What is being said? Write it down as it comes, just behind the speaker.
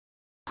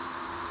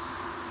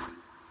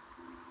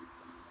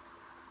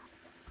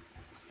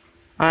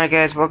Alright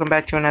guys, welcome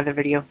back to another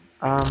video.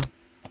 Say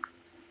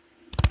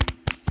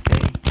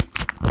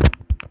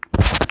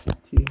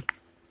to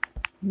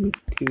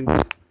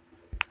YouTube.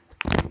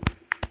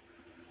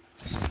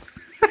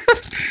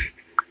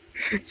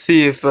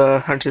 See if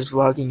Hunter's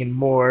vlogging and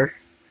more.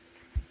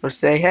 Or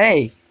say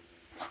hey.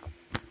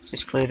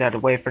 Just clear that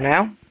away for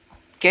now.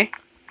 Okay.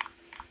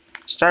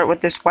 Start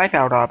with this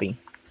Wipeout obby.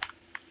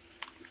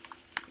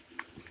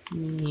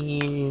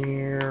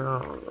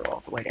 All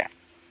the way down.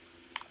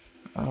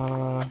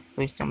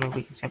 Please tell me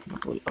we can set the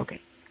blue.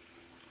 Okay.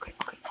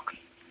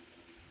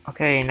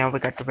 Okay, now we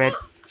got the red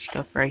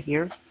stuff right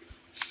here.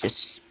 Let's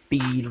just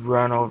speed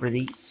run over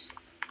these.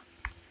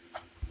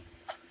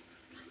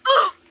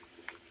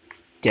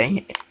 Dang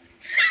it.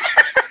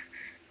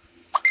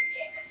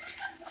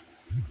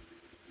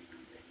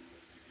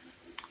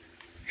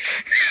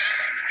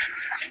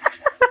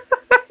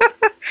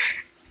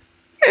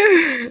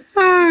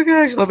 Oh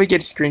gosh, let me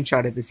get a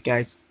screenshot of this,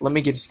 guys. Let me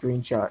get a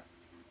screenshot.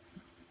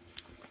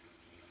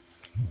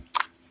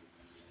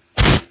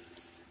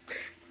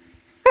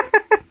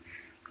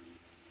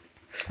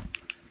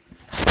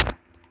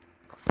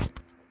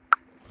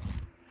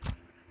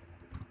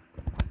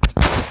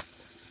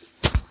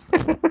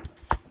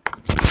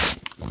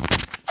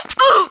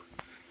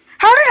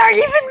 How did I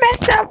even mess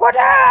that one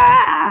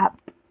up?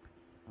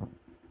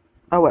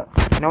 Oh well,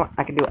 you know what?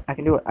 I can do it. I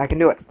can do it. I can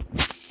do it.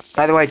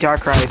 By the way,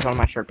 Darkrai is on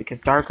my shirt because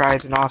Darkrai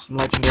is an awesome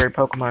legendary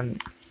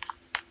Pokemon.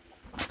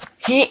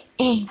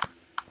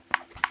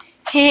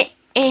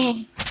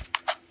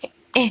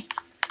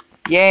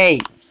 Yay!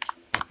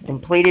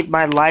 Completed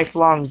my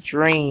lifelong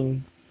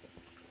dream.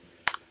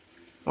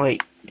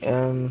 Wait,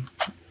 so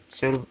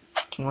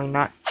can we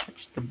not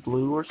touch the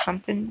blue or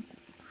something?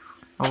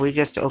 Are we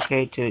just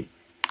okay to...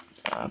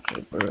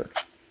 Okay, bro.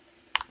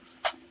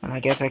 And I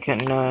guess I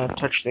couldn't,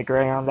 touch the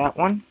gray on that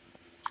one.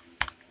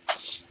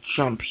 Let's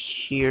jump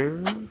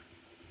here.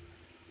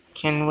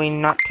 Can we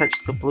not touch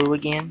the blue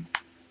again?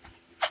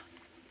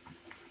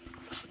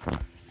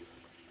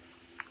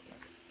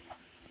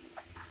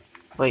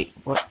 Wait,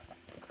 what?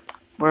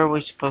 Where are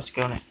we supposed to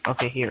go next?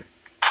 Okay, here.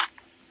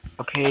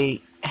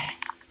 Okay.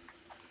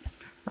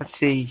 Let's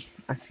see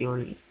what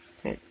it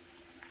said.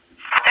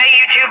 Hey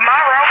YouTube, my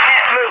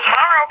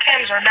raw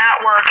cams are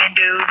not working,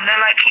 dude. And they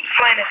like keep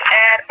playing this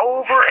ad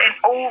over and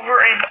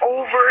over and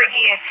over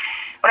again.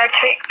 When I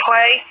click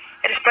play,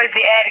 it just plays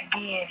the ad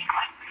again.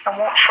 I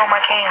won't show my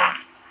cam.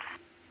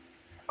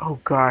 Oh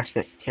gosh,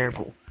 that's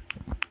terrible.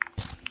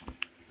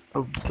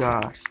 Oh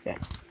gosh,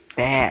 that's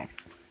bad.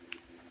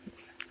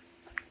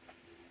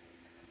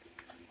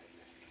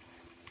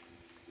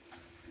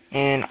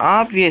 And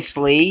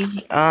obviously,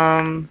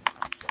 I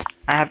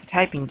have a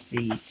typing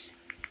disease.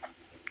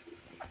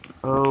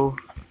 Oh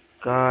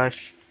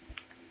gosh,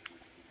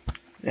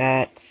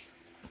 that's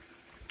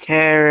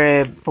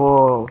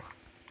terrible.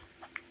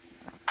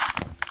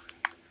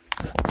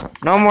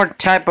 No more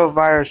typo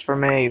virus for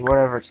me,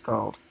 whatever it's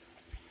called.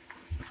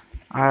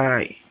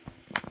 Alright.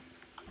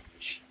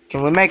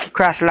 Can we make it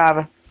crash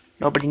lava?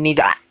 Nobody needs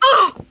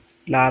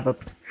lava.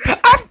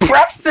 I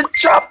pressed the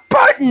jump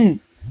button!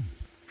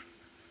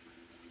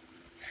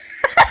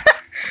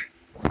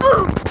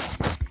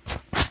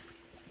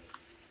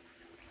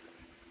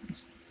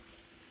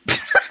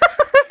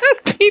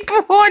 The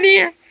people on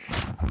here!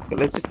 Okay,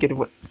 let's just get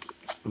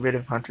rid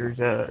of Hunter's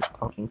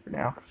talking for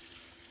now.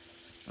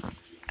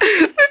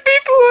 The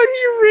people on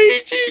here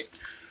raging!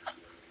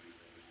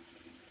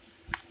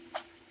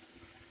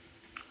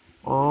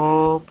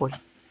 Oh boy.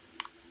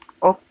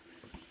 Oh,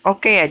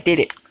 okay, I did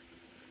it.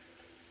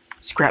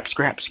 Scrap.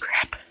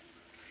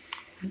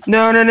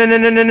 No, I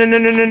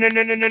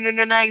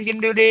can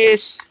do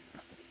this.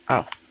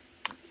 Oh.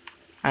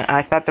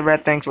 I thought the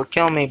red things would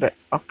kill me, but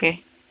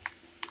okay.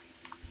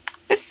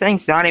 This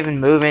thing's not even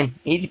moving.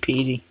 Easy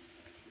peasy.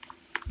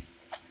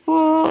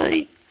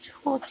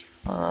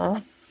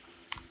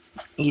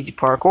 Easy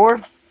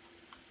parkour.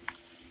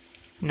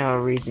 No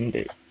reason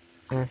to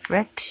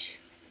affect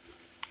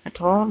at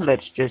all.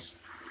 Let's just...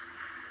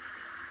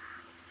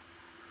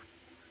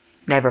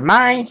 Never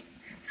mind.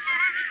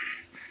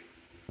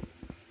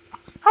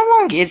 How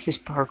long is this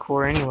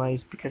parkour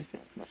anyways? Because...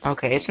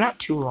 Okay, it's not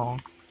too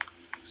long.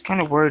 I was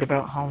kind of worried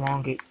about how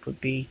long it would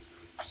be.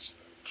 Just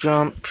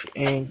jump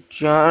and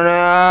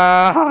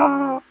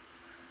jump.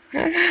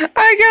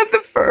 I got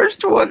the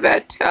first one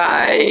that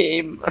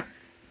time.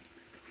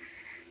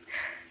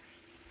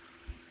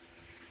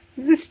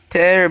 This is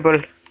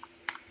terrible.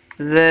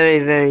 Very,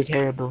 very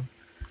terrible.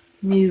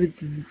 You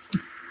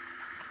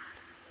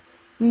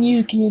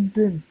can't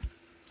do.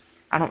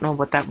 I don't know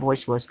what that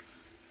voice was.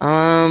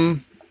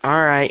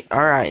 Alright.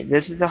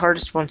 This is the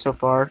hardest one so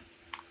far.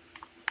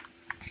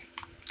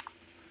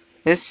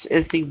 This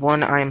is the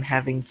one I'm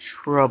having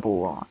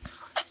trouble on.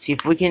 See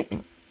if we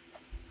can...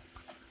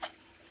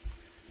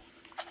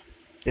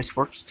 This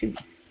works too.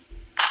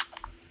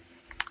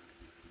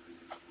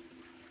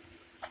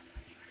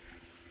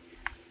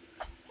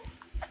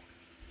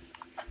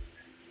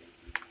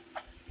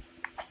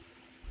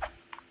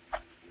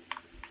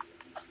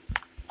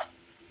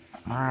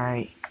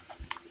 Alright.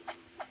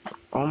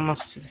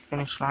 almost to the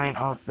finish line,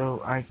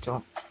 although I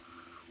don't...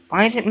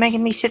 Why is it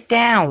making me sit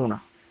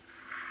down?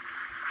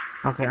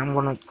 Okay, I'm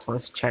gonna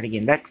close the chat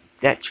again.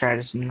 That chat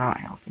is not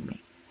helping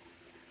me.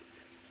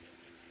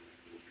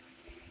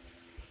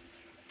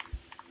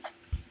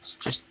 Let's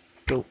just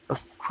go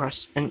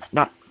across and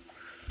not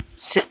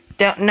sit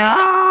down.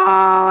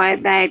 No,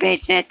 it made me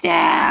sit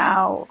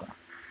down.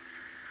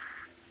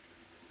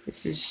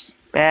 This is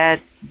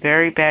bad,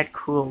 very bad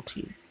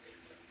cruelty.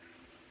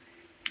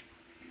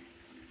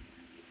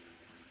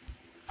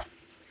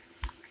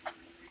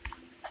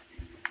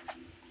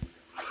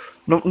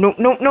 No, no,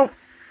 no, no!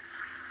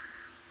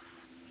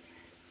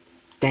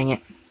 Dang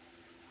it.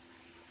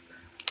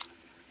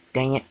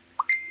 Dang it.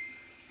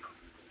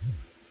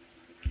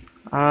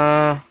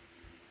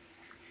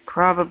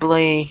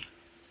 Probably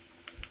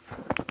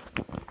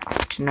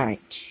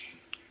tonight.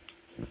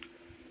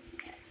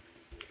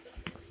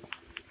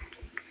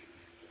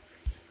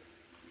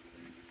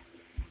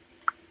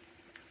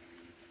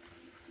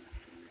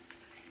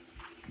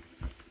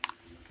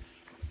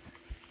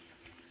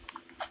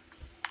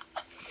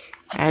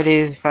 That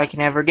is, if I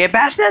can ever get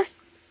past this.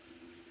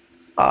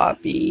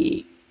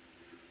 Obby.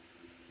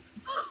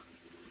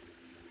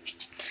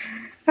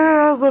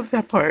 I love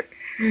that part.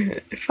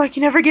 If I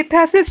can ever get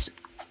past this.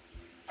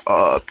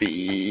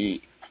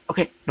 Obby.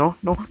 Okay, no,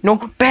 no, no.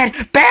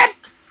 Bad, bad!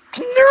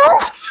 No!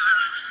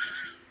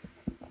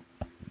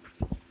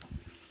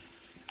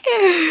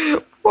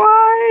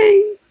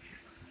 Why?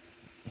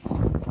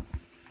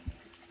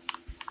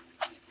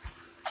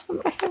 Am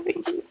I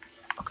having...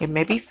 Okay,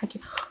 maybe if I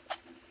can...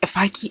 If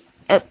I keep...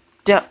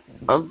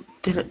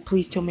 did it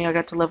please tell me I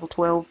got to level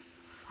 12?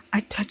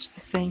 I touched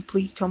the thing.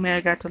 Please tell me I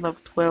got to level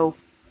 12.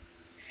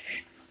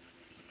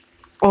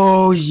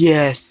 Oh,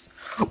 yes.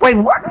 Wait,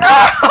 what?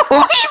 No!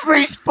 He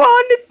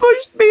respawned and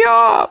pushed me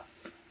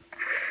off.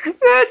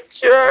 That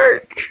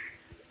jerk.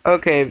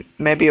 Okay,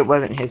 maybe it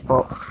wasn't his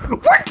fault.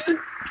 What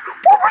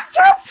was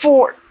that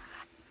for?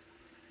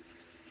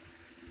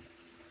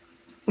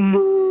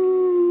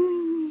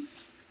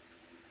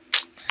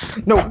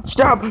 No,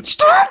 stop!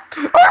 Stop!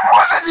 I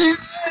wasn't...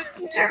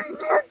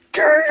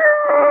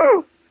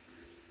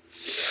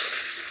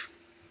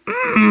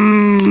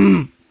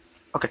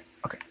 Okay,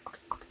 okay.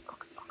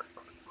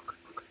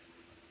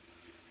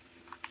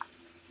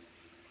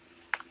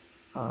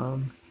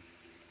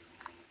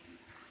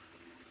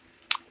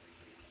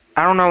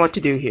 I don't know what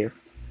to do here.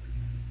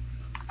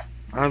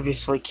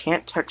 Obviously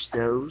can't touch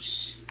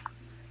those.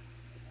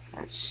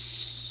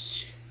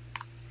 That's...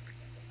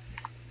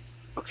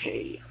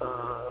 Okay,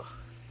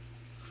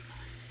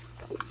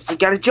 so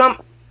gotta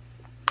jump!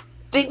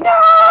 No!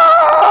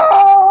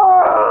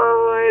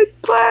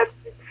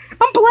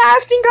 I'm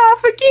blasting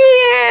off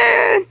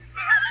again!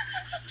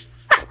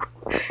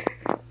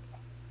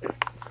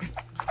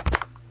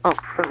 Oh, of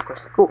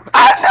course, cool.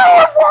 I know,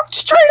 I walked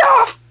straight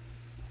off!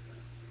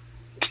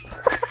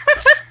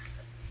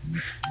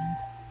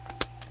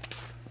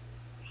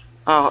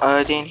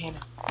 Oh, Dan Hannah.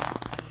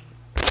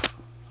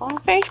 On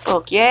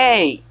Facebook,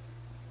 yay!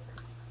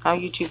 How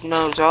YouTube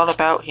knows all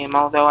about him,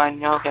 although I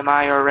know him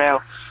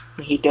IRL,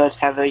 and he does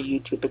have a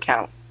YouTube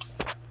account.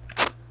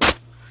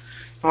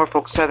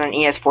 Norfolk Southern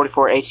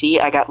ES44AC.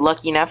 I got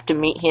lucky enough to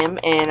meet him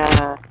in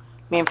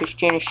Memphis,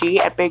 Tennessee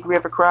at Big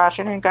River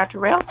Crossing and got to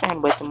rail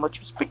fan with him, which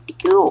was pretty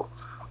cool.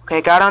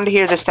 Okay, got onto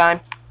here this time.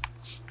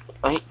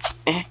 Wait.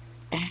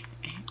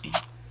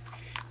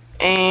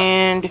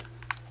 And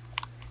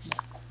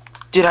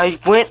did I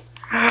win?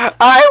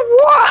 I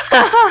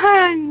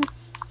won!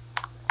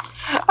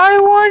 I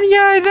won,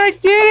 guys! I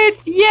did it!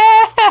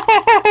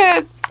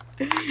 Yes!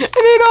 And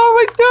it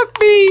only took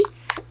me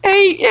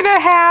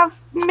 8.5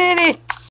 minutes.